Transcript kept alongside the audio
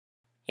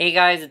Hey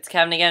guys, it's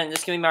Kevin again, and this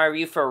is going to be my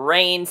review for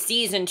Reign,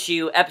 Season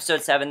 2,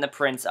 Episode 7, The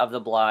Prince of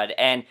the Blood.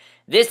 And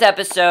this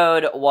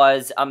episode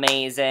was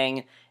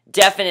amazing.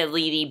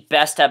 Definitely the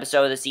best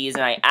episode of the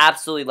season. I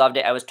absolutely loved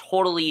it. I was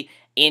totally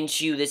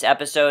into this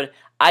episode.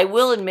 I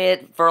will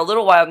admit, for a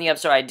little while in the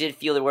episode, I did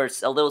feel there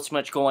was a little too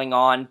much going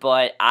on,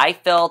 but I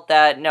felt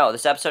that, no,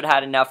 this episode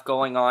had enough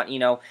going on,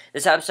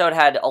 this episode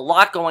had a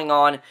lot going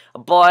on,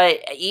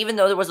 but even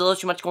though there was a little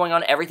too much going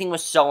on, everything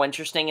was so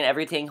interesting, and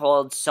everything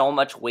held so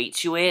much weight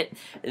to it,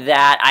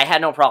 that I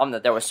had no problem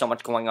that there was so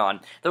much going on.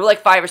 There were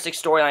like 5 or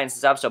 6 storylines in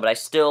this episode, but I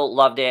still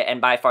loved it,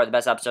 and by far the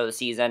best episode of the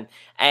season,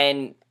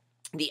 and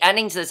the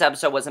ending to this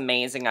episode was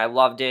amazing. I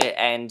loved it,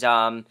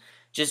 and,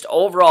 just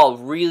overall,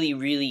 really,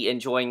 really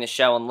enjoying the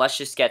show, and let's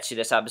just get to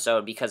this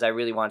episode because I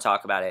really want to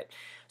talk about it.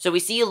 So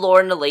we see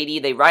Lord and the lady,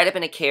 they ride up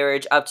in a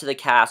carriage up to the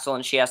castle,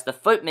 and she asks the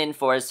footman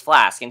for his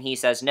flask, and he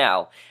says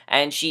no.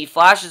 And she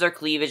flashes her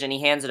cleavage, and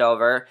he hands it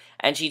over,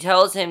 and she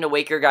tells him to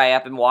wake her guy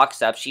up and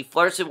walks up. She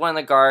flirts with one of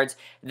the guards,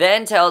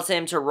 then tells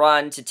him to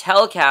run to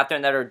tell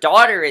Catherine that her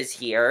daughter is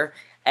here,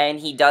 and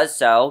he does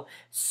so.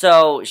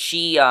 So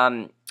she,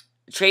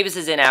 Travis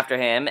is in after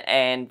him,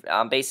 and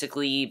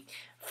basically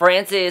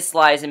Frances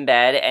lies in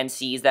bed and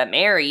sees that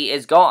Mary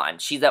is gone.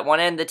 She's at one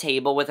end of the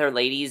table with her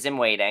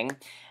ladies-in-waiting,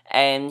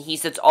 and he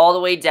sits all the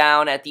way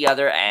down at the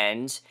other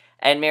end,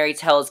 and Mary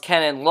tells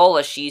Ken and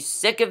Lola she's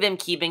sick of him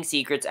keeping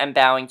secrets and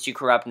bowing to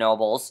corrupt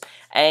nobles,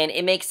 and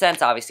it makes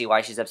sense, obviously,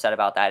 why she's upset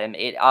about that, and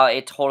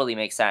it totally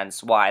makes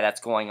sense why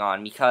that's going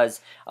on, because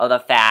of the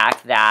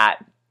fact that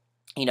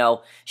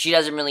she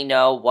doesn't really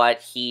know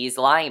what he's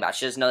lying about.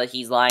 She doesn't know that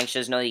he's lying. She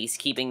doesn't know that he's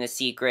keeping the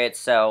secret,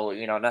 so,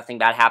 nothing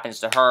bad happens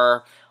to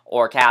her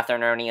or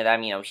Catherine or any of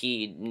them.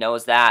 He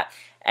knows that.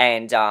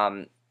 And,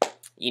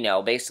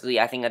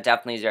 basically, I think that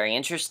definitely is very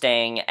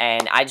interesting.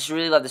 And I just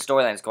really love the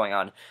storylines going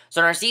on.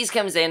 So Narcise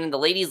comes in, and the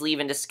ladies leave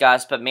in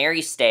disgust, but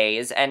Mary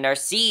stays. And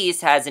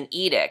Narcise has an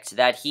edict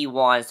that he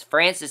wants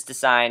Frances to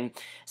sign,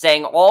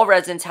 saying all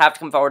residents have to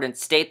come forward and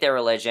state their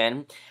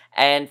religion.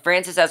 And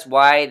Frances asks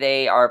why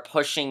they are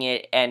pushing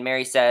it, and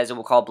Mary says it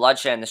will call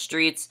bloodshed in the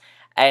streets,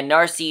 and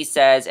Narcisse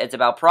says it's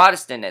about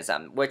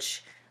Protestantism,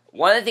 which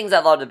one of the things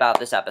I loved about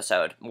this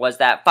episode was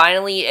that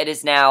finally it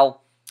is now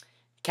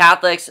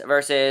Catholics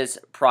versus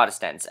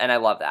Protestants, and I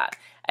love that.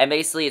 And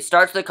basically it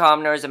starts with the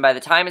commoners, and by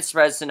the time it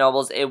spreads to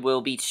nobles, it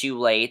will be too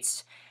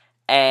late.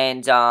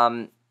 And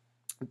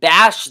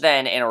Bash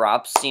then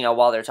interrupts,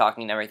 while they're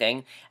talking and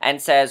everything,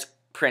 and says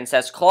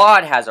Princess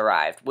Claude has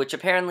arrived, which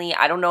apparently,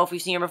 I don't know if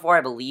we've seen her before.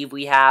 I believe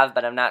we have,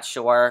 but I'm not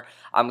sure,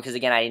 because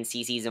again, I didn't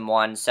see Season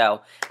 1,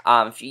 so,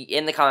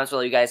 in the comments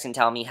below, you guys can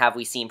tell me, have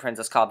we seen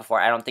Princess Claude before?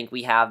 I don't think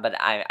we have, but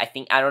I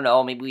don't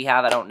know, maybe we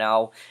have, I don't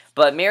know.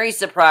 But Mary's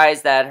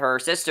surprised that her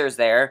sister's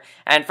there,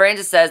 and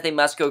Frances says they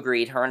must go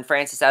greet her, and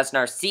Frances asks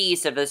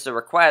Narcisse if this is a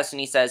request, and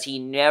he says he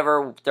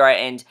never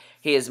threatened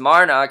his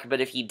monarch,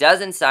 but if he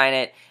doesn't sign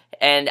it,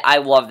 and I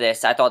love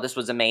this, I thought this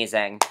was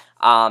amazing.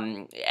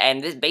 And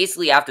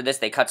basically after this,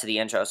 they cut to the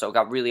intro, so it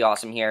got really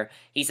awesome here.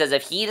 He says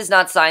if he does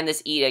not sign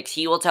this edict,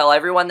 he will tell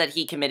everyone that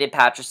he committed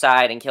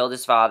patricide and killed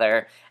his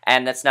father,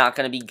 and that's not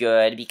going to be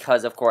good,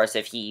 because, of course,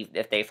 if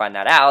they find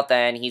that out,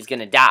 then he's going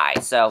to die.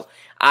 So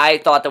I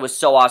thought that was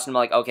so awesome. I'm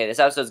like, okay, this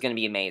episode is going to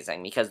be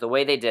amazing, because the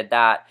way they did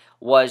that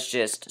was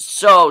just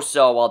so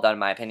well done, in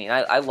my opinion.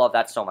 I love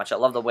that so much. I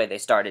love the way they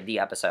started the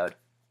episode.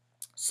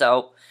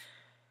 So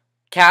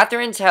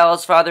Catherine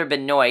tells Father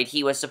Benoit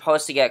he was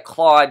supposed to get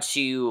Claude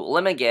to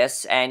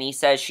Limoges, and he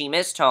says she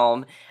missed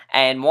home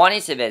and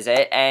wanted to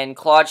visit, and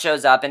Claude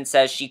shows up and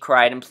says she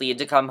cried and pleaded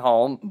to come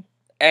home,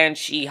 and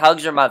she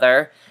hugs her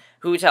mother,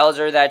 who tells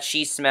her that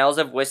she smells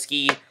of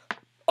whiskey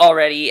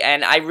already,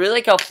 and I really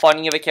like how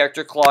funny of a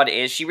character Claude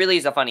is. She really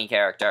is a funny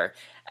character.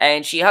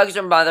 And she hugs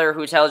her mother,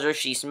 who tells her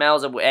she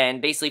smells of,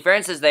 and basically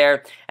Frances is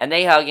there, and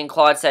they hug, and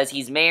Claude says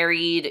he's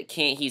married,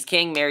 he's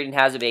king, married, and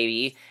has a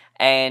baby.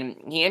 And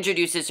he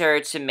introduces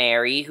her to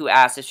Mary, who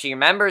asks if she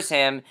remembers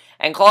him,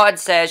 and Claude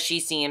says she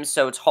seems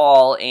so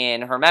tall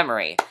in her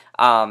memory.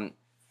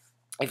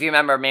 If you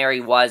remember,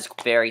 Mary was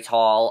very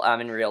tall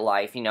in real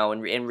life.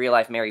 In real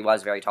life, Mary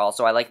was very tall,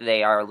 so I like that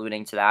they are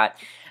alluding to that.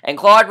 And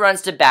Claude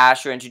runs to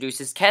Bash, who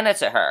introduces Kenna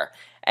to her.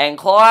 And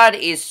Claude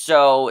is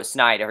so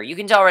snide to her. You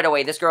can tell right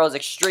away, this girl is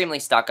extremely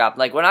stuck up.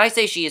 Like, when I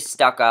say she is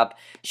stuck up,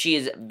 she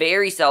is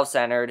very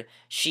self-centered.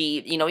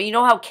 She, you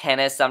know how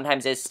Kenna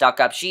sometimes is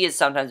stuck up? She is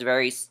sometimes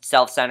very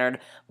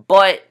self-centered,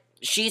 but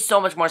she's so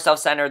much more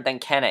self-centered than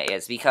Kenna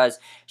is, because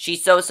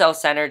she's so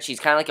self-centered. She's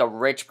kind of like a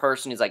rich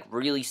person who's, like,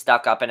 really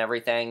stuck up and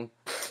everything.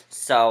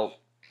 So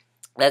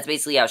that's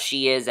basically how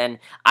she is, and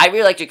I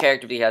really liked her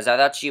character because I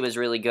thought she was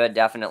really good,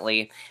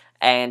 definitely.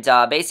 And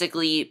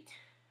basically,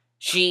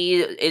 she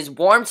is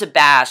warm to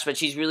Bash, but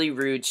she's really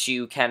rude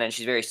to Kenna, and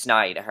she's very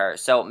snotty to her.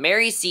 So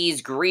Mary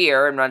sees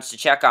Greer and runs to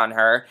check on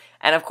her.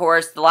 And of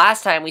course, the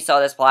last time we saw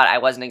this plot, I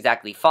wasn't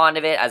exactly fond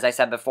of it. As I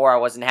said before, I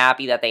wasn't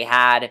happy that they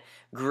had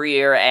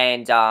Greer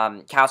and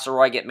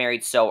Castleroy get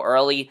married so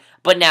early.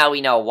 But now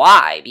we know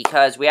why,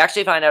 because we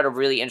actually find out a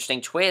really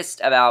interesting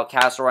twist about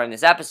Castleroy in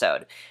this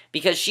episode.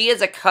 because she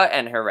has a cut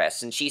in her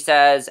wrist, and she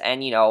says,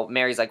 and,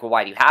 Mary's like, well,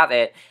 why do you have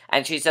it?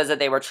 And she says that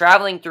they were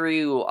traveling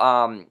through,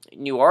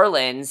 New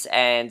Orleans,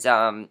 and,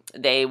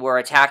 they were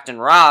attacked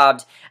and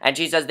robbed, and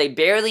she says they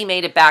barely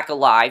made it back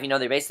alive,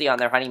 they're basically on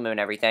their honeymoon and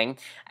everything,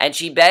 and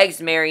she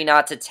begs Mary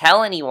not to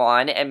tell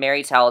anyone, and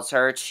Mary tells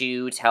her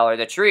to tell her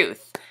the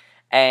truth,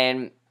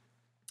 and,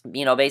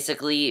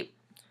 basically,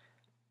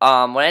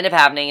 what ended up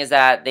happening is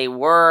that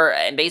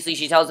and basically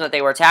she tells them that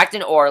they were attacked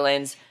in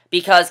Orleans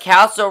because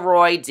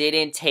Castleroy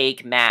didn't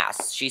take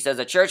Mass. She says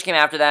the church came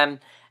after them,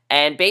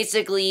 and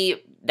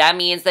basically that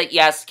means that,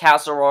 yes,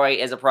 Castleroy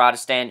is a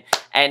Protestant,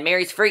 and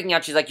Mary's freaking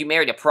out. She's like, you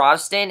married a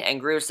Protestant? And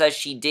Greer says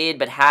she did,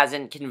 but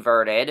hasn't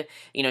converted.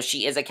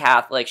 She is a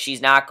Catholic.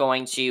 She's not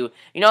going to,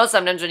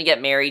 sometimes when you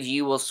get married,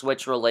 you will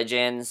switch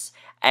religions,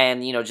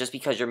 and, just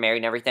because you're married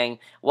and everything.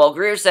 Well,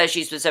 Greer says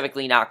she's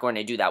specifically not going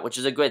to do that, which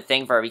is a good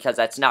thing for her, because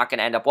that's not going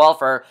to end up well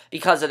for her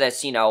because of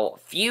this,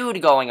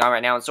 feud going on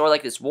right now, and sort of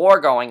like this war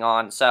going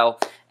on. So,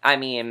 I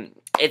mean,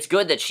 it's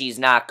good that she's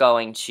not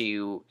going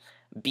to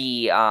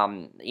be,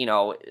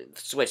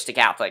 switch to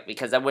Catholic,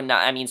 because that would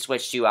not,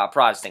 switch to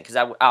Protestant, because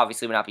that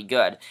obviously would not be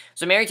good.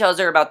 So Mary tells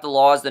her about the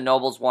laws the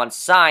nobles once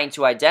signed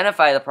to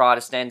identify the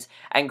Protestants,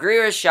 and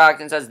Greer is shocked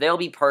and says they'll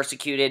be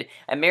persecuted,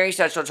 and Mary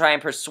says she'll try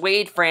and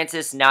persuade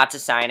Francis not to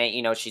sign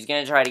it. She's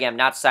going to try to get him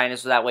not to sign it,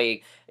 so that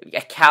way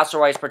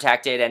Castleroy is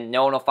protected, and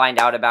no one will find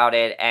out about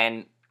it,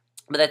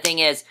 but the thing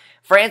is,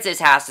 Francis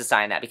has to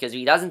sign that, because if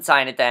he doesn't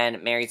sign it,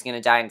 then Mary's going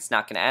to die, and it's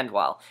not going to end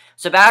well.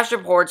 So Bash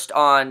reports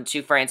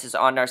to Francis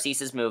on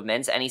Narcise's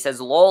movements, and he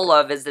says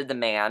Lola visited the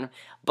man,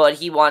 but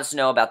he wants to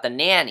know about the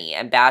nanny,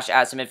 and Bash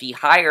asks him if he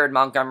hired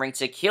Montgomery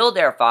to kill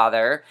their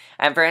father,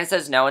 and Francis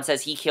says no, and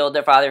says he killed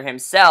their father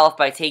himself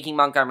by taking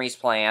Montgomery's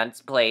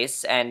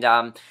place,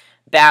 and,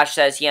 Bash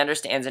says he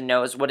understands and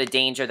knows what a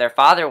danger their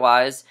father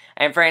was,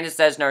 and Francis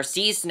says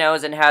Narcisse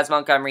knows and has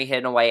Montgomery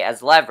hidden away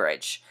as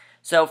leverage.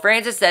 So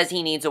Francis says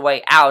he needs a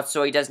way out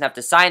so he doesn't have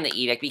to sign the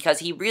edict, because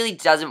he really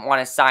doesn't want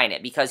to sign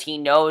it, because he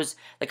knows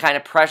the kind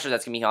of pressure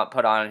that's going to be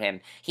put on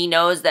him. He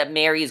knows that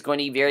Mary is going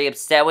to be very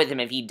upset with him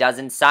if he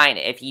doesn't sign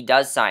it, if he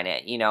does sign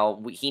it.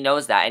 He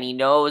knows that, and he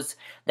knows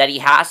that he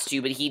has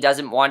to, but he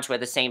doesn't want to at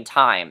the same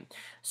time.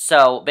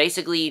 So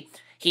basically,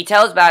 he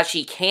tells Bash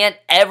he can't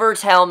ever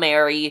tell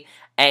Mary,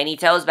 and he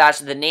tells Bash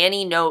that the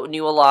nanny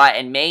knew a lot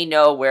and may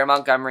know where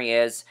Montgomery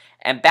is.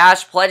 And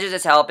Bash pledges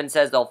his help and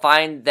says they'll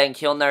find, then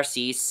kill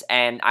Narcisse,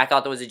 and I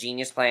thought that was a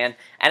genius plan.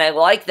 And I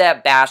like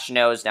that Bash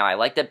knows now. I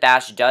like that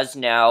Bash does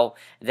know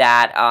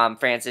that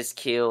Francis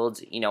killed,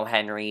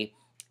 Henry.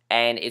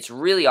 And it's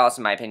really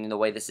awesome, in my opinion, the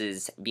way this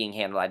is being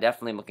handled. I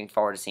definitely am looking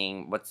forward to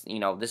seeing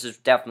this is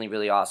definitely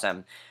really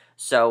awesome.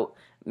 So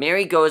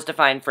Mary goes to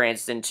find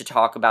Francis and to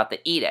talk about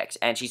the edict.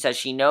 And she says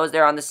she knows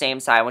they're on the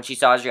same side when she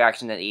saw his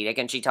reaction to the edict,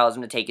 and she tells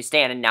him to take a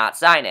stand and not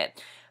sign it.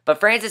 But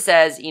Francis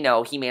says, he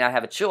may not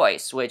have a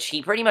choice, which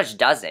he pretty much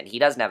doesn't. He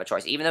doesn't have a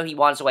choice. Even though he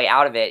wants a way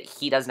out of it,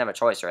 he doesn't have a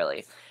choice,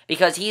 really.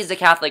 Because he's the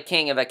Catholic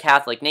king of a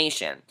Catholic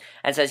nation,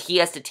 and says he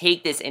has to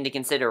take this into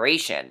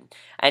consideration.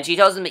 And she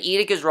tells him the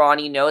edict is wrong,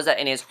 he knows that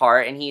in his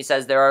heart, and he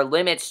says there are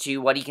limits to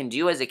what he can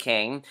do as a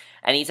king,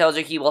 and he tells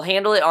her he will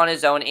handle it on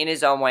his own, in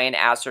his own way, and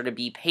asks her to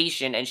be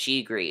patient, and she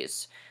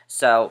agrees.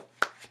 So,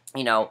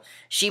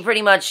 she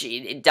pretty much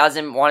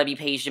doesn't want to be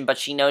patient, but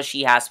she knows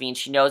she has to be, and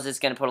she knows it's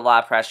going to put a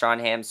lot of pressure on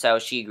him, so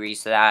she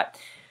agrees to that.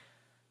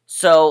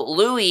 So,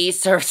 Louis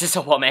services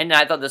a woman, and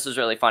I thought this was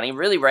really funny,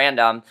 really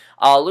random.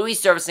 Louis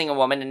servicing a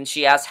woman, and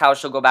she asks how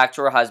she'll go back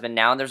to her husband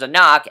now, and there's a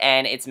knock,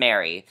 and it's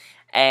Mary.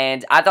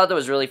 And I thought that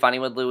was really funny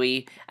with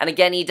Louis. And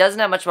again, he doesn't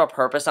have much of a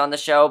purpose on the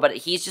show, but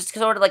he's just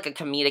sort of like a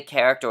comedic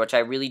character, which I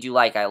really do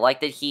like. I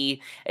like that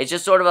he is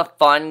just sort of a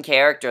fun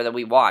character that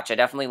we watch. I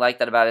definitely like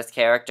that about his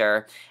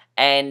character.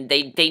 And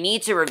they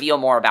need to reveal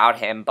more about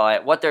him,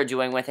 but what they're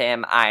doing with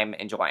him, I'm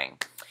enjoying.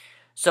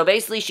 So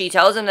basically, she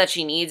tells him that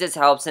she needs his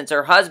help since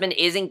her husband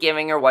isn't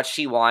giving her what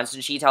she wants,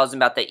 and she tells him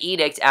about the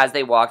edict as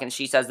they walk, and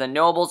she says the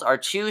nobles are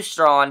too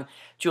strong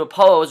to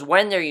oppose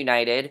when they're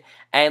united,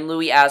 and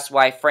Louis asks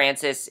why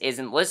Francis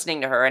isn't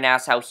listening to her and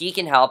asks how he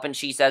can help, and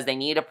she says they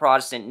need a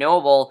Protestant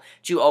noble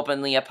to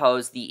openly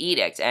oppose the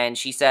edict, and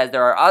she says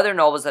there are other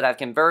nobles that have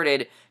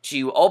converted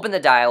to open the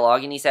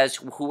dialogue, and he says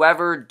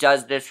whoever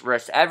does this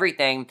risks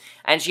everything,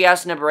 and she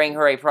asks him to bring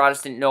her a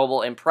Protestant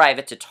noble in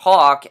private to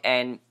talk,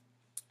 and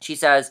she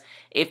says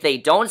if they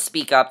don't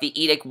speak up, the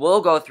edict will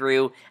go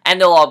through,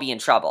 and they'll all be in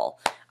trouble.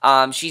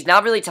 She's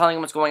not really telling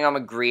him what's going on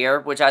with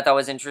Greer, which I thought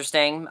was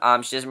interesting.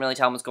 She doesn't really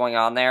tell him what's going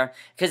on there,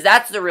 because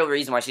that's the real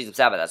reason why she's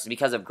upset with us, is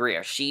because of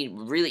Greer. She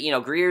really,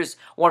 Greer's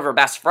one of her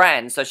best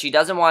friends, so she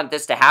doesn't want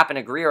this to happen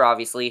to Greer,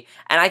 obviously,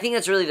 and I think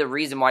that's really the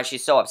reason why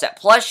she's so upset.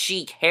 Plus,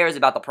 she cares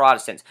about the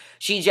Protestants.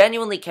 She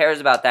genuinely cares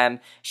about them.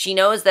 She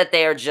knows that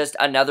they are just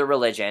another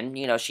religion.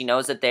 She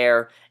knows that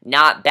they're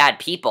not bad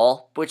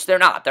people, which they're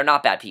not. They're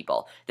not bad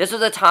people. This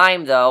was a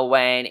time, though,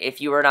 when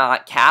if you were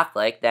not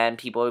Catholic, then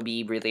people would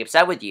be really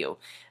upset with you.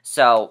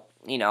 So,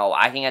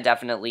 I think that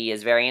definitely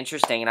is very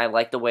interesting, and I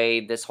like the way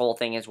this whole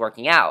thing is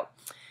working out.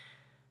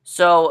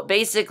 So,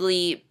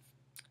 basically,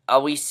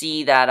 we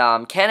see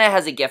that Kenna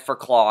has a gift for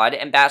Claude,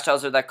 and Bash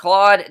tells her that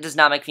Claude does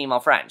not make female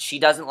friends. She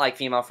doesn't like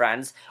female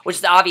friends, which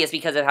is obvious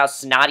because of how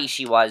snotty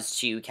she was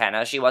to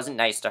Kenna. She wasn't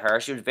nice to her.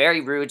 She was very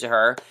rude to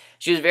her.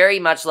 She was very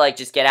much like,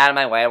 just get out of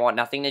my way. I want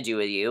nothing to do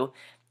with you.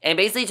 And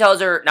basically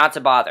tells her not to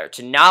bother,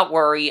 to not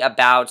worry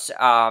about,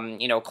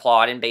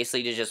 Claude, and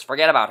basically to just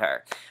forget about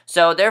her.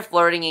 So they're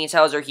flirting, and he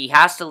tells her he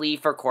has to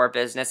leave for court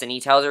business, and he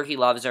tells her he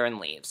loves her and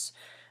leaves.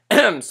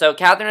 So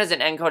Catherine has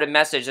an encoded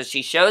message that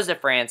she shows to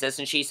Francis,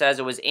 and she says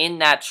it was in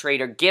that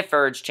traitor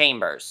Gifford's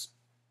chambers.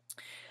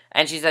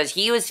 And she says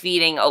he was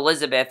feeding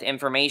Elizabeth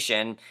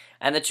information,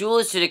 and the tool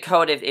is to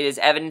decode if it is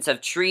evidence of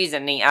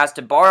treason, and he asked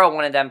to borrow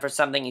one of them for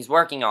something he's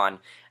working on.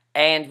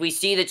 And we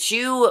see the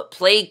two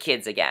plague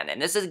kids again,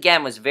 and this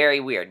again was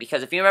very weird,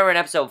 because if you remember in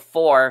episode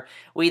 4,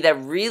 we had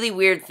that really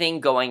weird thing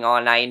going on,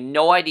 and I had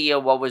no idea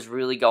what was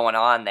really going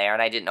on there,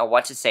 and I didn't know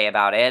what to say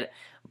about it.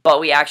 But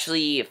we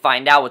actually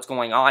find out what's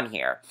going on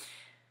here.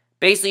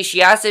 Basically,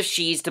 she asks if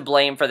she's to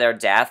blame for their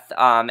death,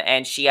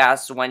 and she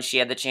asks when she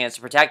had the chance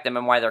to protect them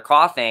and why they're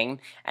coughing,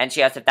 and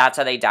she asks if that's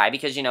how they die,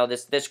 because,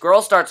 this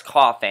girl starts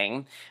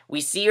coughing.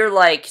 We see her,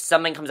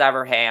 something comes out of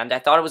her hand. I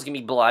thought it was going to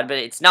be blood, but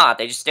it's not.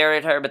 They just stare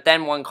at her, but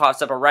then one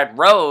coughs up a red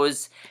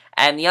rose,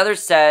 and the other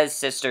says,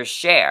 "Sisters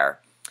share."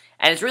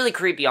 And it's really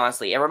creepy,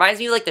 honestly. It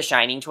reminds me of, the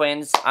Shining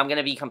twins. I'm going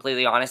to be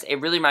completely honest. It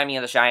really reminded me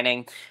of The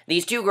Shining.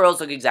 These two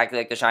girls look exactly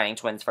like the Shining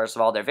twins, first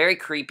of all. They're very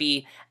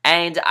creepy,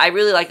 and I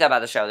really like that about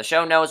the show. The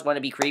show knows when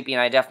to be creepy,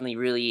 and I definitely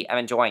really am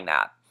enjoying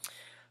that.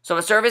 So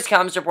a service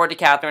comes to report to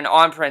Catherine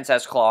on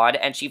Princess Claude,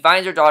 and she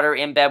finds her daughter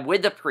in bed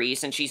with the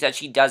priest, and she says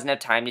she doesn't have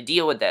time to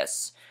deal with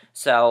this.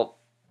 So,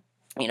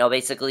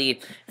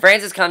 basically,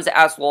 Francis comes to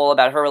ask Lola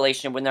about her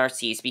relationship with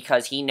Narcise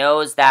because he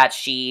knows that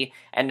she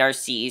and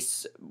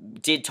Narcise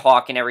did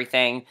talk and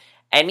everything.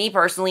 And me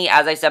personally,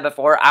 as I said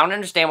before, I don't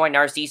understand why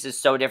Narcise is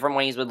so different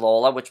when he's with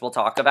Lola, which we'll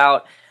talk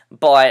about.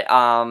 But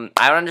I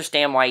don't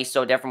understand why he's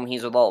so different when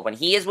he's with Lola. When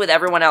he is with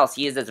everyone else,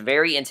 he is this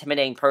very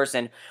intimidating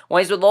person.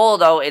 When he's with Lola,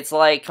 though, it's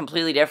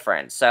completely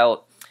different.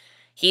 So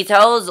he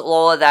tells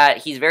Lola that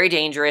he's very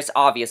dangerous,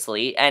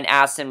 obviously, and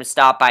asks him to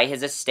stop by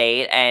his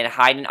estate and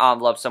hide an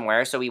envelope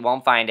somewhere so he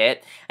won't find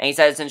it. And he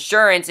says it's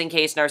insurance in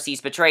case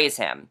Narcisse betrays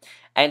him.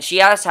 And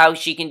she asks how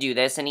she can do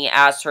this, and he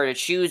asks her to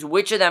choose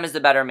which of them is the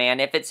better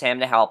man, if it's him,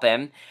 to help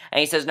him.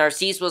 And he says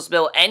Narcisse will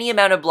spill any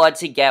amount of blood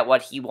to get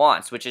what he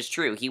wants, which is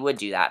true. He would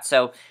do that.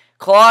 So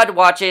Claude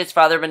watches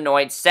Father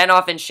Benoit sent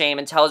off in shame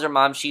and tells her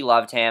mom she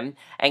loved him.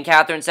 And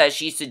Catherine says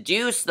she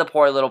seduced the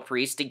poor little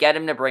priest to get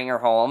him to bring her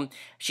home.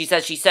 She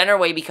says she sent her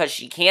away because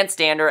she can't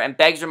stand her and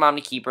begs her mom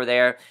to keep her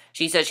there.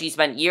 She says she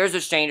spent years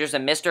with strangers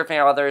and missed her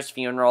father's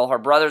funeral, her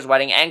brother's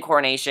wedding, and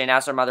coronation, and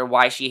asks her mother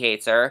why she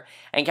hates her.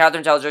 And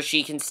Catherine tells her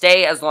she can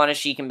stay as long as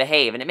she can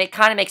behave. And it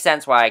kind of makes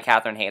sense why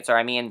Catherine hates her.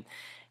 I mean,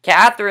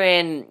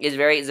 Catherine is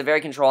a very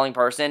controlling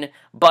person,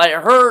 but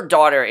her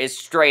daughter is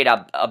straight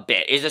up a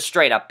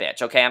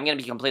bitch, okay? I'm gonna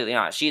be completely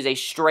honest. She's a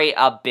straight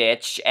up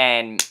bitch,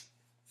 and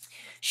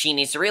she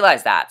needs to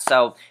realize that.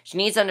 So she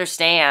needs to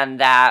understand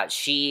that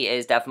she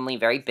is definitely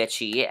very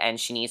bitchy, and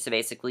she needs to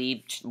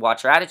basically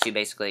watch her attitude,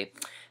 basically.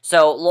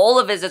 So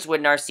Lola visits with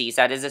Narcisse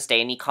at his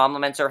estate, and he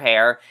compliments her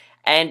hair.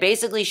 And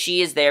basically,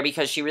 she is there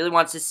because she really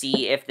wants to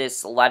see if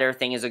this letter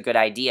thing is a good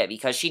idea,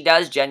 because she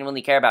does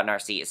genuinely care about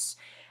Narcisse.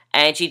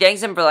 And she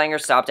thanks him for letting her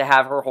stop to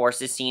have her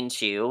horses seen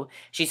too.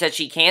 She says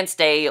she can't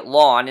stay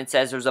long and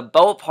says there's a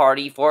boat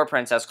party for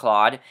Princess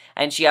Claude.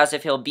 And she asks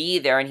if he'll be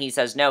there, and he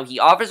says no. He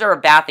offers her a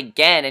bath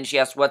again, and she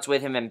asks what's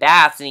with him in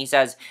baths. And he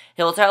says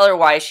he'll tell her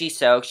why she's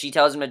soaked. She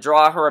tells him to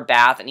draw her a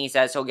bath, and he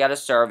says he'll get a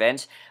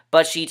servant.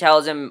 But she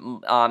tells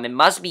him it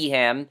must be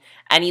him.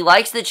 And he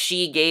likes that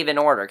she gave an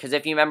order. Because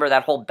if you remember,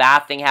 that whole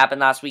bath thing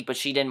happened last week, but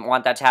she didn't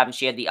want that to happen.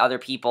 She had the other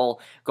people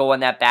go in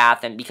that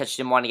bath, and because she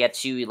didn't want to get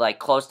too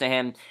close to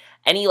him.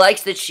 And he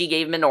likes that she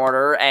gave him an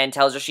order and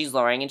tells her she's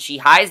luring, and she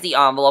hides the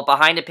envelope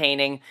behind a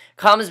painting,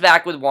 comes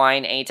back with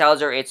wine, and he tells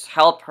her it's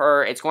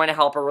going to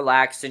help her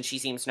relax since she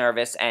seems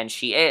nervous, and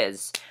she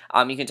is.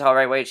 You can tell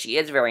right away she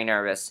is very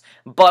nervous.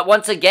 But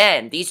once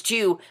again, these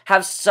two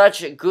have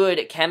such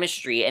good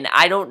chemistry, and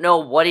I don't know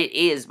what it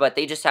is, but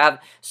they just have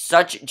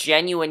such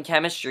genuine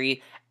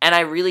chemistry. And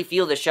I really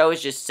feel the show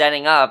is just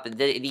setting up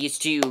these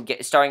two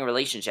starting a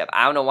relationship.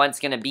 I don't know when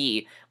it's going to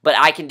be, but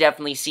I can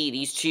definitely see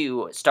these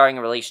two starting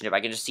a relationship. I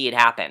can just see it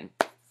happen.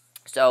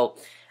 So,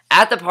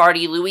 at the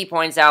party, Louis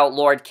points out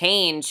Lord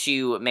Kane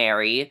to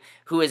Mary,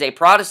 who is a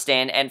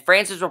Protestant, and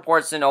Francis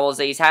reports to Knowles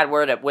that he's had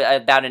word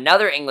about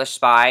another English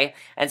spy,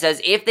 and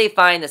says if they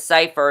find the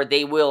cipher,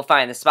 they will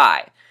find the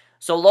spy.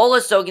 So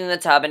Lola's soaking in the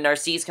tub, and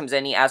Narcisse comes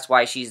in, he asks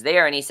why she's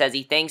there, and he says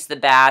he thinks the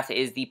bath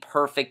is the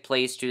perfect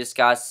place to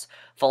discuss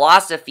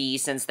philosophy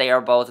since they are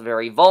both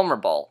very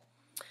vulnerable.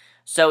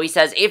 So he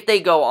says if they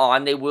go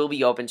on, they will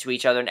be open to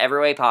each other in every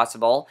way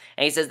possible.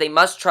 And he says they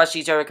must trust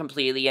each other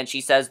completely. And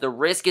she says the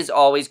risk is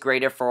always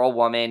greater for a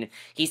woman.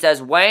 He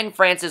says when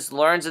Francis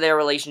learns of their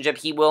relationship,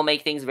 he will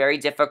make things very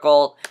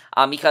difficult.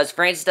 Because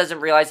Francis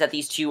doesn't realize that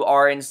these two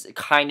are in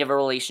kind of a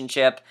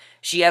relationship.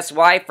 She asks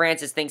why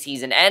Francis thinks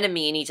he's an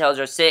enemy, and he tells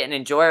her sit and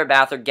enjoy her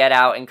bath or get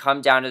out and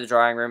come down to the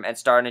drawing room and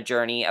start on a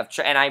journey of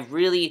and I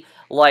really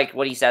like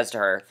what he says to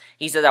her.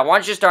 He says, I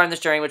want you to start on this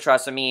journey with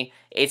trust in me.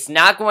 It's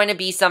not going to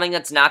be something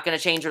that's not going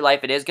to change your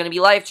life. It is going to be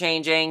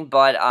life-changing,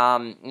 but,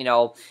 you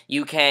know,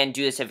 you can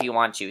do this if you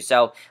want to.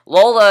 So,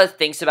 Lola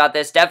thinks about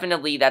this.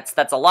 Definitely, that's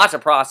a lot to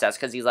process,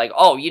 because he's like,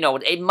 oh, you know,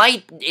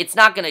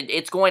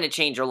 it's going to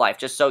change your life,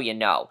 just so you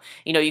know.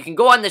 You know, you can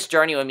go on this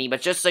journey with me,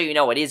 but just so you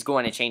know, it is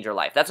going to change your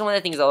life. That's one of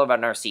the things I love about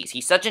Narcise.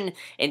 He's such an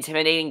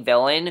intimidating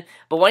villain,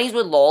 but when he's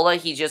with Lola,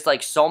 he's just,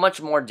 like, so much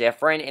more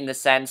different in the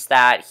sense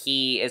that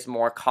he is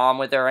more calm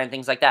with her and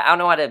things like that. I don't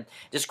know how to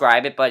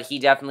describe it, but he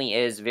definitely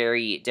is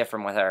very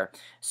different with her.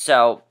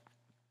 So,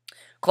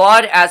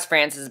 Claude asks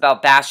Francis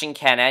about Bash and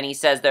Kenna, and he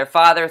says their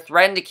father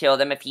threatened to kill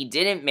them if he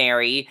didn't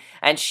marry,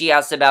 and she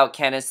asks about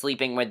Kenna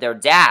sleeping with their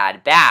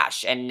dad,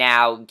 Bash, and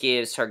now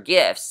gives her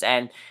gifts,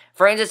 and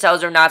Francis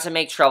tells her not to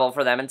make trouble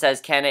for them and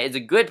says Kenna is a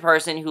good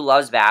person who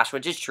loves Bash,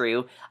 which is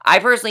true. I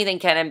personally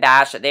think Kenna and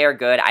Bash, they are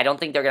good. I don't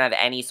think they're going to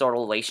have any sort of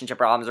relationship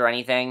problems or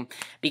anything,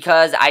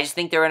 because I just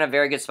think they're in a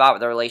very good spot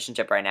with their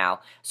relationship right now.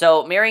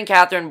 So, Mary and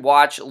Catherine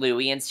watch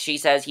Louis, and she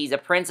says he's a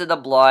prince of the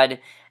blood,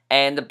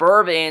 and the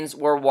Bourbons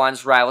were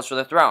once rivals for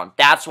the throne.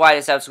 That's why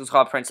this episode was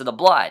called Prince of the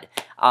Blood,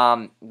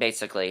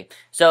 basically.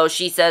 So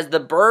she says the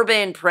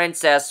Bourbon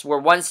princess were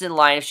once in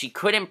line if she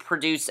couldn't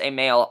produce a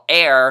male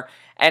heir,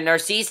 and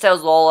Narcisse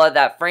tells Lola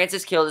that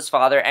Francis killed his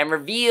father and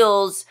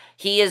reveals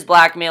he is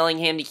blackmailing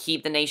him to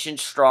keep the nation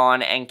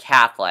strong and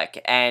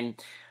Catholic. And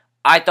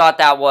I thought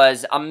that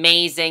was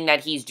amazing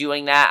that he's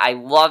doing that. I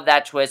love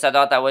that twist. I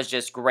thought that was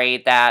just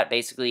great that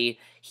basically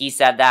he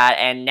said that,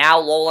 and now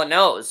Lola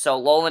knows. So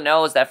Lola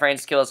knows that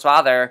Francis killed his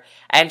father,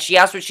 and she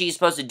asks what she's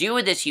supposed to do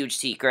with this huge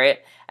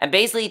secret, and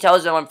basically he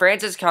tells her when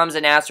Francis comes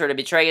and asks her to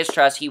betray his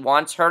trust, he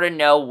wants her to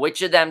know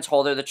which of them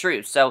told her the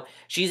truth. So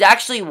she's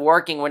actually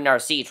working with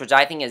Narcisse, which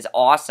I think is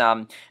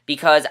awesome,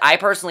 because I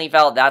personally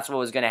felt that's what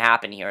was going to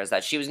happen here, is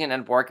that she was going to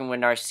end up working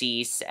with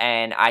Narcisse,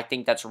 and I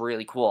think that's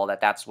really cool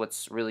that that's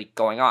what's really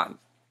going on.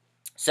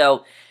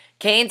 So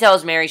Kane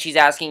tells Mary she's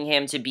asking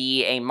him to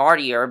be a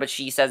martyr, but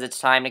she says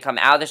it's time to come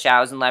out of the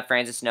shadows and let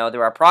Francis know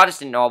there are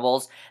Protestant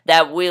nobles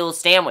that will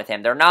stand with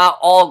him. They're not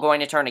all going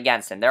to turn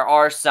against him. There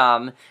are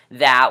some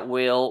that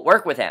will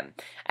work with him.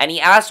 And he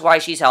asks why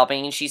she's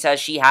helping, and she says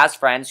she has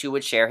friends who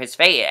would share his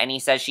fate. And he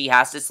says she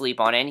has to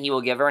sleep on it, and he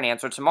will give her an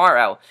answer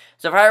tomorrow.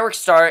 So fireworks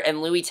start,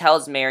 and Louis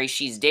tells Mary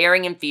she's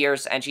daring and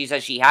fierce, and she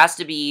says she has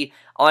to be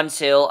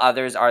until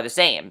others are the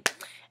same.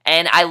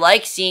 And I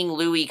like seeing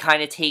Louis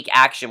kind of take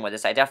action with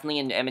this. I definitely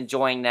am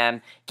enjoying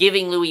them,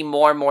 giving Louis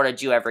more and more to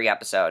do every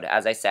episode.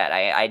 As I said,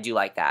 I do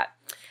like that.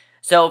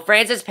 So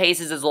Francis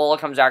paces as Lola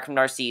comes out from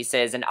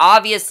Narcisse's, and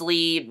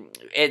obviously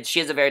she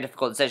has a very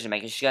difficult decision to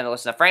make. Is she going to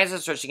listen to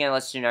Francis or is she going to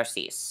listen to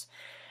Narcisse?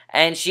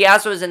 And she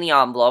asks what was in the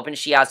envelope, and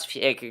she asks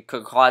if it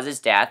could cause his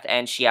death,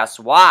 and she asks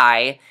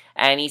why,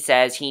 and he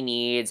says he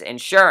needs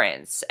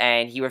insurance,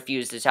 and he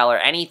refused to tell her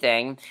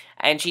anything,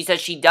 and she says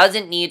she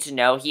doesn't need to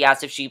know. He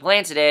asks if she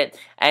planted it,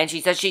 and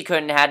she says she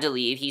couldn't, had to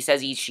leave. He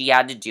says she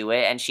had to do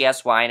it, and she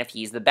asks why, and if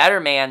he's the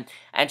better man,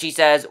 and she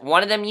says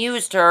one of them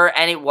used her,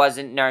 and it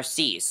wasn't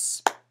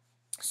Narcisse.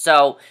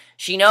 So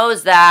she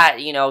knows that,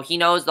 you know, he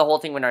knows the whole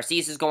thing with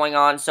Narcisse is going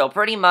on, so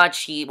pretty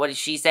much what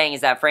she's saying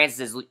is that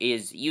Francis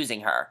is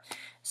using her.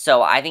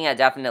 So I think that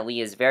definitely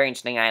is very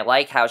interesting, and I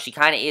like how she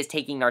kind of is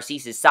taking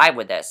Narcisse's side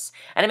with this.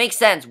 And it makes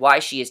sense why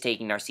she is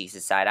taking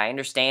Narcisse's side. I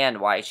understand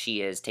why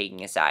she is taking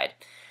his side.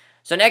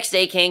 So next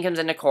day, Kane comes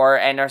into court,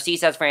 and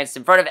Narcisse has Francis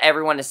in front of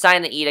everyone to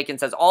sign the edict and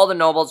says all the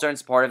nobles are in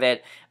support of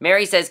it.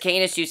 Mary says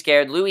Kane is too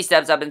scared. Louis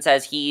steps up and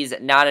says he's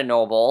not a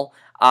noble.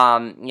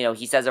 You know,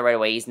 he says it right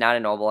away. He's not a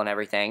noble and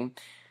everything.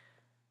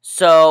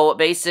 So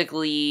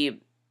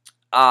basically,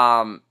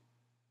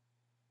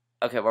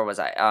 okay, where was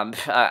I?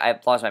 I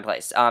lost my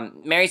place.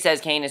 Mary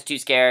says Kane is too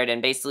scared,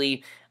 and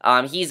basically,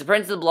 he's a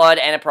prince of the blood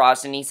and a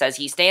Protestant. He says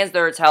he stands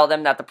there to tell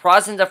them that the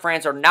Protestants of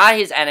France are not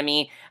his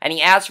enemy, and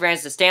he asks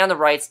France to stay on the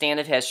right stand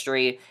of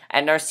history,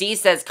 and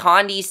Narcisse says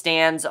Condé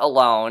stands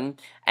alone,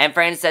 and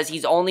Francis says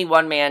he's only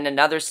one man,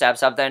 another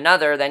steps up, then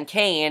another, then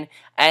Kane,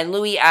 and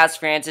Louis asks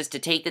Francis to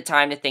take the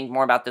time to think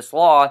more about this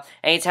law,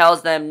 and he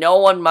tells them no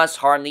one must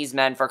harm these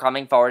men for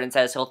coming forward, and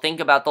says he'll think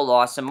about the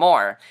law some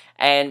more.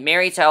 And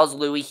Mary tells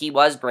Louis he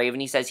was brave,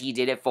 and he says he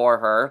did it for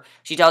her.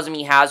 She tells him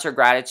he has her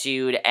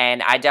gratitude,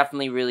 and I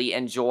definitely really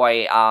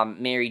enjoy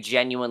Mary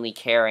genuinely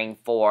caring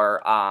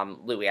for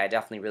Louis. I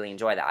definitely really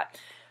enjoy that.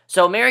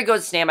 So Mary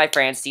goes to stand by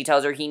Francis. He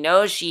tells her he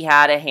knows she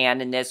had a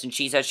hand in this, and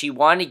she says she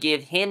wanted to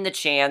give him the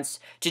chance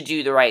to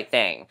do the right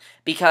thing,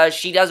 because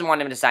she doesn't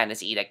want him to sign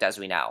this edict, as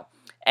we know.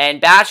 And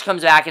Bash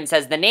comes back and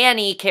says the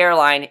nanny,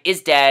 Caroline,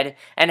 is dead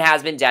and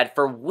has been dead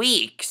for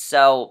weeks.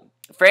 So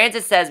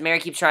Francis says Mary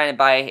keeps trying to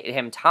buy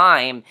him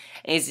time,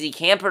 and he says he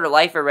can't put her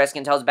life at risk,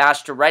 and tells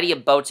Bash to ready a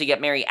boat to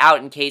get Mary out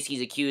in case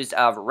he's accused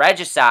of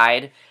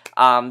regicide,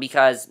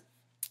 because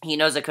he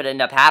knows it could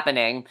end up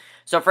happening.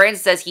 So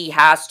Francis says he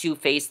has to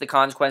face the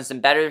consequences,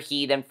 and better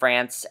he than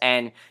France,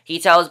 and he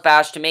tells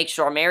Bash to make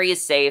sure Mary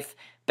is safe.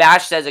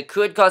 Bash says it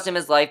could cost him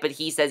his life, but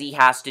he says he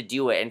has to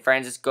do it. And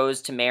Francis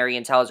goes to Mary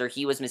and tells her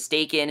he was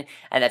mistaken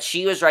and that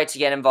she was right to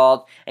get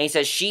involved. And he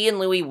says she and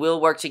Louis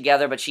will work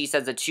together, but she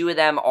says the two of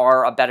them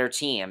are a better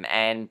team.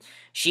 And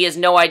she has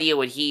no idea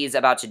what he's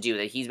about to do,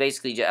 that he's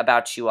basically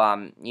about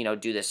to,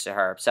 do this to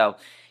her. So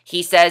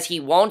he says he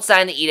won't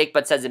sign the edict,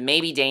 but says it may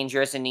be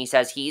dangerous, and he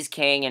says he's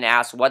king and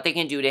asks what they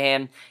can do to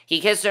him.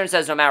 He kisses her and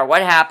says no matter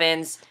what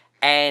happens,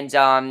 and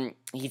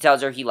he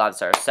tells her he loves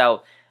her.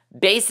 So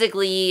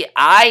basically,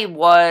 I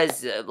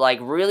was,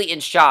 really in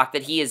shock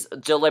that he is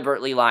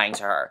deliberately lying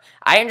to her.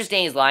 I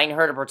understand he's lying to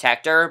her to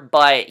protect her,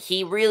 but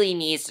he really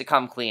needs to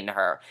come clean to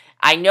her.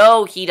 I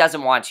know he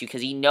doesn't want to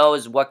because he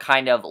knows what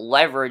kind of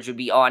leverage would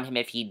be on him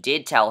if he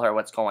did tell her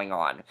what's going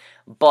on.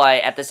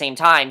 But at the same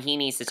time, he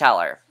needs to tell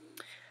her.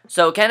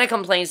 So Kenna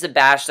complains to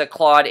Bash that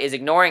Claude is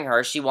ignoring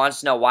her. She wants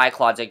to know why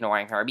Claude's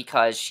ignoring her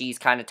because she's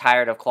kind of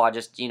tired of Claude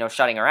just,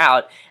 shutting her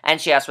out. And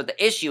she asks what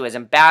the issue is.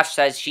 And Bash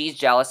says she's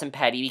jealous and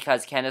petty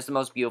because Kenna's the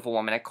most beautiful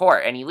woman at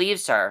court. And he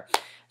leaves her.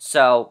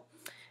 So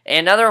in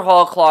another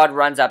hall, Claude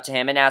runs up to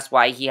him and asks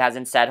why he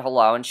hasn't said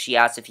hello. And she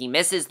asks if he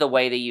misses the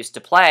way they used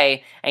to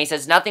play. And he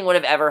says nothing would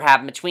have ever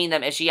happened between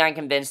them if she hadn't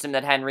convinced him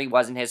that Henry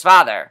wasn't his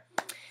father.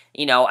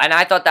 And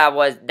I thought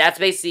that's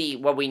basically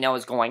what we know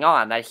is going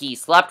on, that he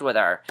slept with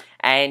her.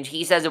 And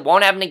he says it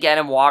won't happen again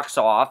and walks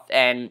off.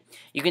 And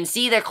you can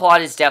see that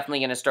Claude is definitely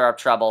going to stir up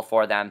trouble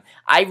for them.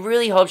 I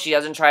really hope she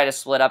doesn't try to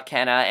split up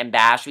Kenna and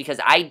Bash because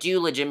I do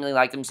legitimately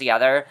like them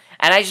together.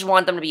 And I just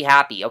want them to be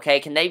happy,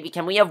 okay?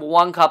 Can we have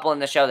one couple in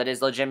the show that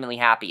is legitimately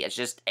happy?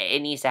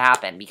 It needs to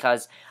happen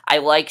because I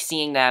like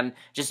seeing them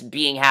just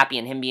being happy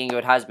and him being a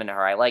good husband to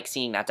her. I like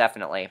seeing that,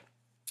 definitely.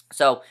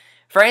 So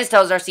Francis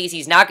tells Narcise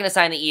he's not going to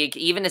sign the edict,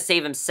 even to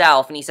save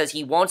himself, and he says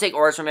he won't take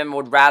orders from him and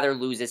would rather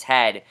lose his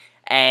head.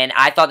 And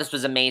I thought this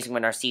was amazing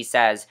what Narcise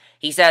says.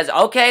 He says,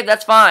 okay,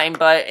 that's fine,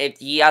 but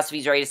he asks if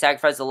he's ready to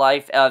sacrifice the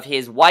life of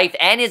his wife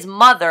and his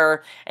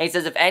mother, and he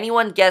says if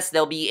anyone guesses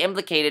they'll be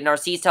implicated.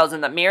 Narcise tells him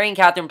that Mary and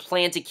Catherine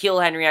planned to kill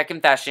Henry at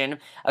confession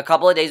a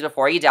couple of days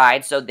before he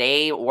died, so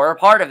they were a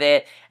part of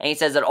it, and he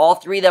says that all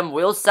three of them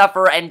will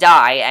suffer and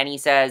die, and he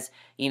says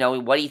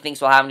what he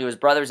thinks will happen to his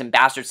brothers and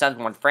bastard sons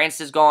when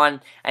Francis is gone.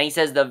 And he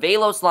says the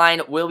Velos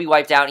line will be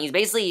wiped out. And he's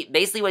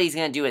basically what he's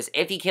going to do is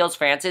if he kills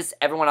Francis,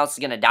 everyone else is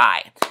going to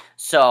die.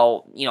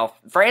 So,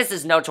 Francis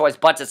has no choice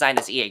but to sign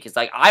this edict. He's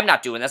like, I'm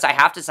not doing this. I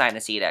have to sign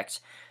this edict.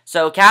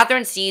 So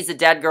Catherine sees the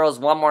dead girls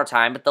one more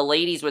time, but the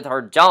ladies with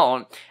her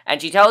don't, and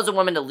she tells the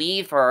woman to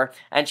leave her,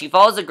 and she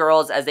follows the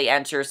girls as they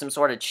enter some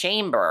sort of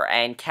chamber,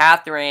 and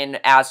Catherine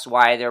asks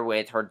why they're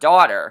with her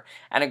daughter,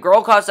 and a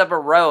girl coughs up a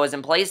rose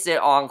and places it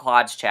on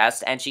Claude's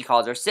chest, and she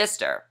calls her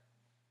sister.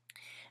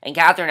 And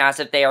Catherine asks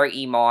if they are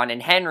Iman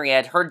and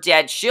Henriette, her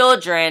dead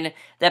children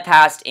that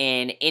passed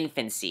in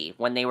infancy.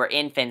 When they were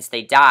infants,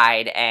 they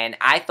died, and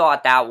I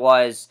thought that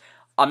was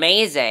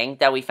amazing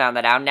that we found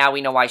that out. Now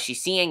we know why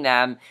she's seeing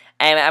them.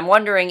 And I'm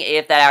wondering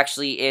if that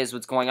actually is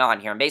what's going on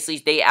here. And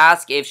basically, they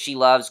ask if she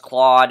loves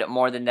Claude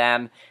more than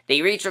them.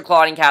 They reach for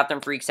Claude, and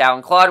Catherine freaks out.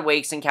 And Claude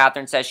wakes, and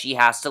Catherine says she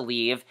has to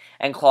leave.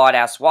 And Claude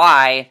asks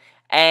why.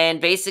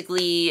 And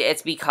basically,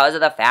 it's because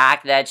of the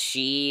fact that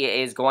she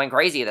is going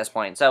crazy at this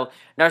point. So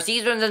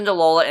Narcise runs into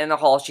Lola in the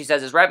hall. She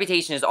says his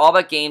reputation is all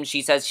about games.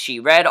 She says she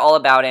read all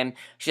about him.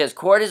 She says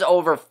court is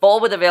over, full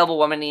with available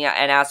women,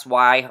 and asks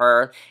why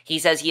her. He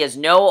says he has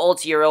no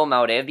ulterior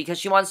motive because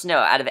she wants to know,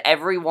 out of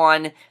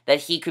everyone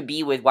that he could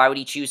be with, why would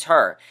he choose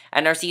her?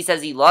 And Narcise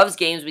says he loves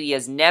games, but he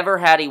has never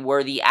had a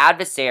worthy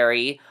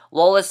adversary.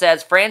 Lola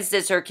says Francis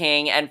is her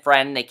king and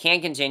friend. They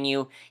can't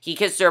continue. He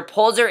kisses her,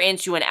 pulls her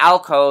into an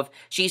alcove.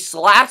 She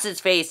slaps his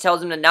face,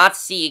 tells him to not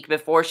seek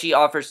before she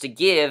offers to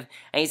give.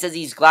 And he says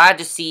he's glad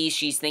to see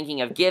she's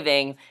thinking of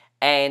giving.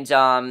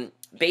 And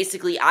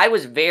basically, I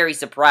was very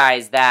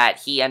surprised that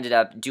he ended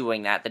up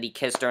doing that he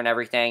kissed her and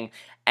everything.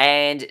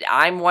 And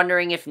I'm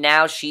wondering if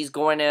now she's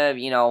going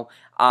to,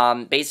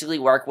 basically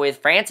work with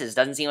Francis.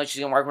 Doesn't seem like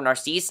she's going to work with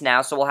Narcise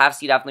now, so we'll have to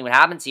see definitely what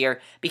happens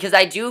here. Because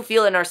I do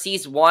feel that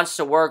Narcise wants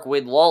to work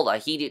with Lola.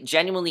 He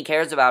genuinely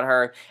cares about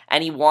her,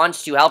 and he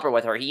wants to help her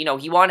with her. He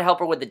wanted to help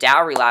her with the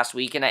dowry last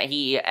week, and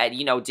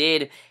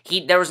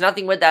there was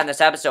nothing with that in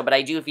this episode, but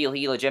I do feel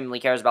he legitimately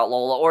cares about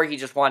Lola, or he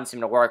just wants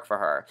him to work for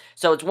her.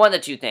 So it's one of the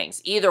two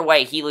things. Either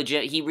way, he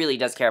really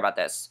does care about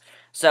this.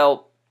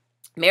 So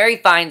Mary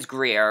finds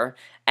Greer,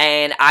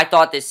 and I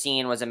thought this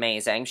scene was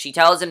amazing. She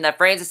tells him that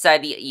Francis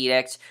signed the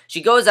edict.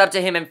 She goes up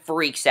to him and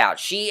freaks out.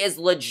 She is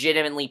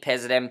legitimately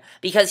pissed at him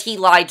because he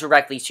lied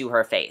directly to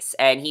her face.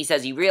 And he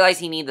says he realized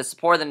he needed the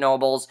support of the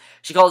nobles.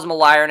 She calls him a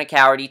liar and a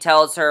coward. He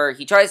tries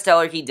to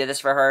tell her he did this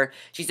for her.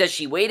 She says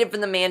she waited for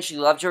the man she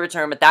loved to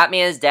return, but that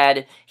man is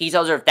dead. He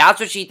tells her if that's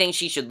what she thinks,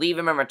 she should leave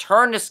him and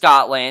return to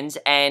Scotland.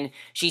 And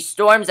she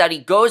storms out. He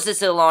goes to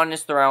sit alone on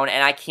his throne,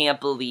 and I can't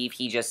believe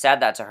he just said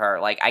that to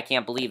her. I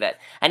can't believe it.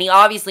 And he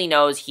obviously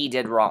knows he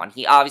did wrong.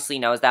 He obviously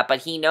knows that,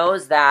 but he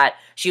knows that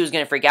she was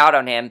going to freak out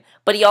on him,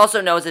 but he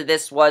also knows that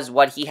this was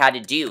what he had to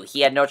do.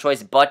 He had no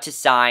choice but to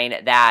sign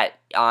that,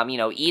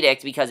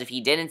 edict, because if he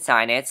didn't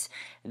sign it,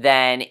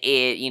 then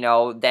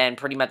then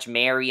pretty much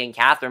Mary and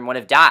Catherine would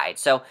have died.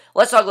 So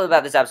let's talk a little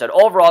about this episode.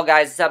 Overall,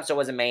 guys, this episode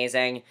was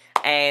amazing.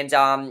 And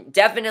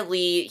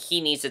definitely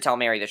he needs to tell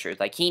Mary the truth.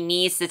 Like, he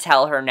needs to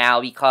tell her now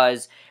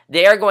because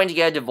they are going to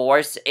get a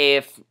divorce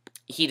if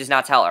he does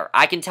not tell her.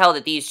 I can tell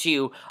that these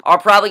two are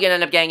probably going to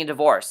end up getting a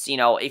divorce.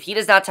 If he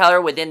does not tell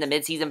her within the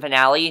mid-season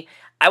finale,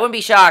 I wouldn't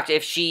be shocked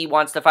if she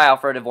wants to file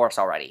for a divorce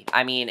already.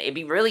 I mean, it'd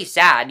be really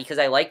sad because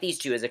I like these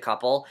two as a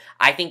couple.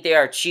 I think they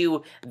are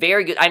two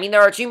very good. I mean,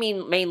 there are two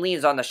main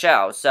leads on the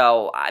show,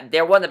 so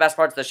they're one of the best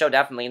parts of the show,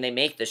 definitely, and they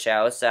make the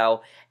show,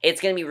 so it's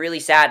going to be really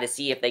sad to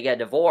see if they get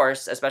a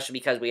divorce, especially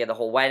because we had the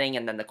whole wedding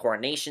and then the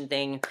coronation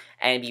thing,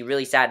 and it'd be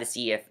really sad to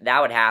see if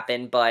that would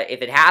happen, but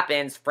if it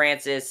happens,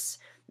 Francis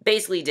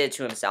basically did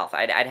to himself.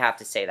 I'd have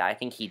to say that. I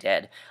think he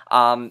did.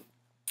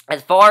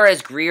 As far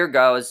as Greer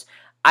goes,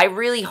 I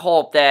really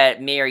hope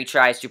that Mary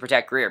tries to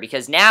protect Greer,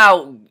 because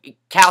now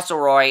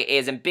Castleroy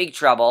is in big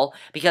trouble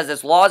because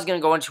this law is going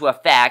to go into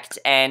effect,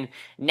 and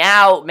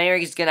now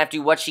Mary's going to have to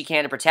do what she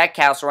can to protect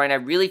Castleroy, and I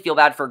really feel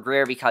bad for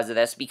Greer because of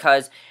this,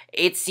 because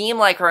it seemed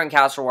like her and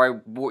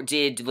Castleroy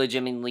did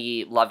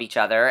legitimately love each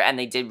other, and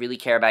they did really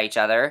care about each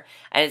other,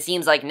 and it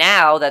seems like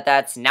now that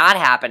that's not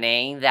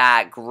happening,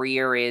 that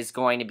Greer is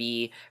going to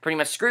be pretty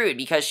much screwed,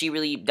 because she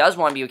really does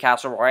want to be with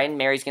Castleroy, and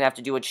Mary's going to have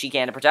to do what she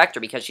can to protect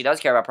her, because she does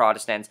care about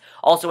Protestants.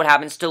 Also, what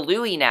happens to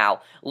Louis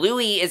now?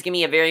 Louis is going to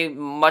be a very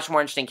much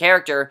more interesting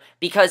character,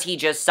 because he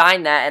just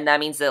signed that, and that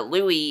means that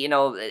Louis,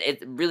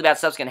 really bad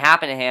stuff's going to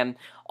happen to him.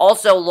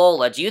 Also,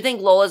 Lola. Do you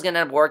think Lola's going to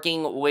end up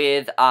working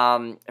with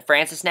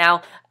Francis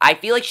now? I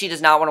feel like she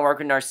does not want to work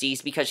with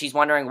Narcise because she's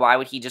wondering why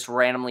would he just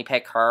randomly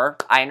pick her.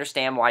 I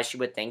understand why she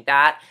would think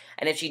that.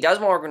 And if she does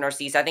want to work with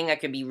Narcise, I think that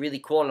could be really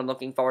cool, and I'm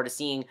looking forward to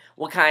seeing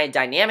what kind of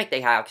dynamic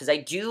they have, because I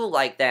do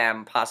like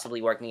them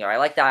possibly working together. I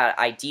like that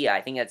idea.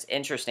 I think that's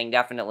interesting,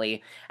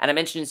 definitely, and I'm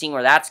interested in seeing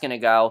where that's going to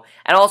go.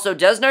 And also,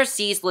 does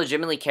Narcise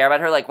legitimately care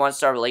about her, like, wants to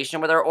start a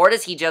relationship with her, or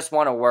does he just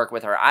want to work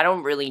with her? I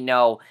don't really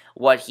know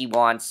what he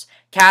wants.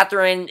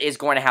 Catherine is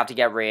going to have to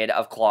get rid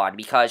of Claude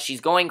because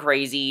she's going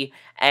crazy,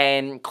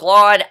 and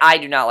Claude, I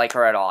do not like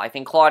her at all. I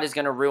think Claude is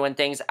going to ruin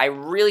things. I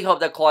really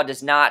hope that Claude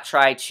does not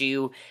try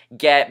to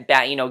get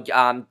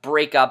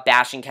break up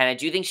Bash and Kenna.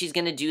 Do you think she's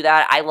going to do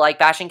that? I like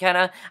Bash and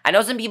Kenna. I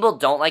know some people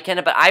don't like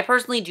Kenna, but I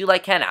personally do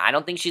like Kenna. I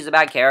don't think she's a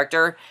bad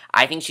character.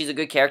 I think she's a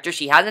good character.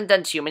 She hasn't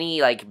done too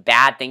many,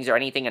 bad things or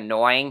anything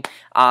annoying.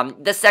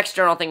 The sex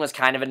journal thing was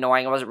kind of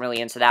annoying. I wasn't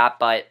really into that,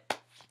 but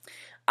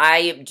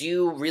I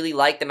do really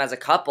like them as a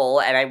couple,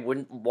 and I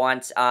wouldn't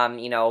want,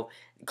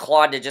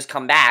 Claude to just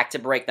come back to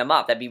break them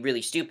up. That'd be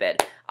really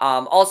stupid.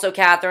 Also,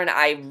 Catherine,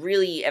 I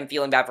really am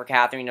feeling bad for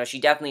Catherine.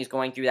 She definitely is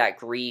going through that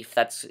grief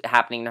that's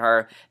happening to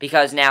her,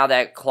 because now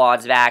that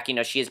Claude's back,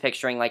 she is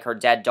picturing, her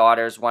dead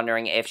daughters,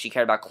 wondering if she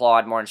cared about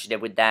Claude more than she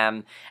did with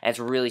them, and it's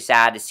really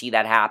sad to see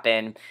that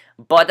happen.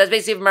 But that's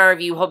basically for my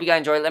review. Hope you guys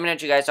enjoyed it. Let me know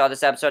what you guys saw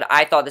this episode.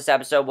 I thought this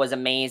episode was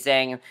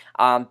amazing.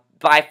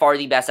 By far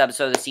the best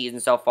episode of the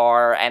season so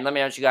far, and let me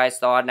know what you guys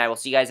thought, and I will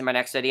see you guys in my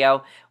next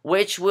video,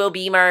 which will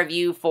be my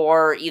review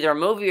for either a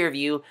movie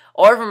review,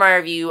 or for my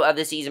review of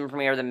the season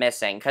premiere of The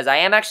Missing, because I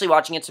am actually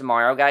watching it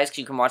tomorrow, guys, because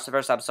you can watch the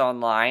first episode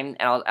online,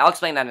 and I'll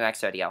explain that in the next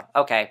video.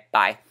 Okay,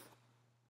 bye.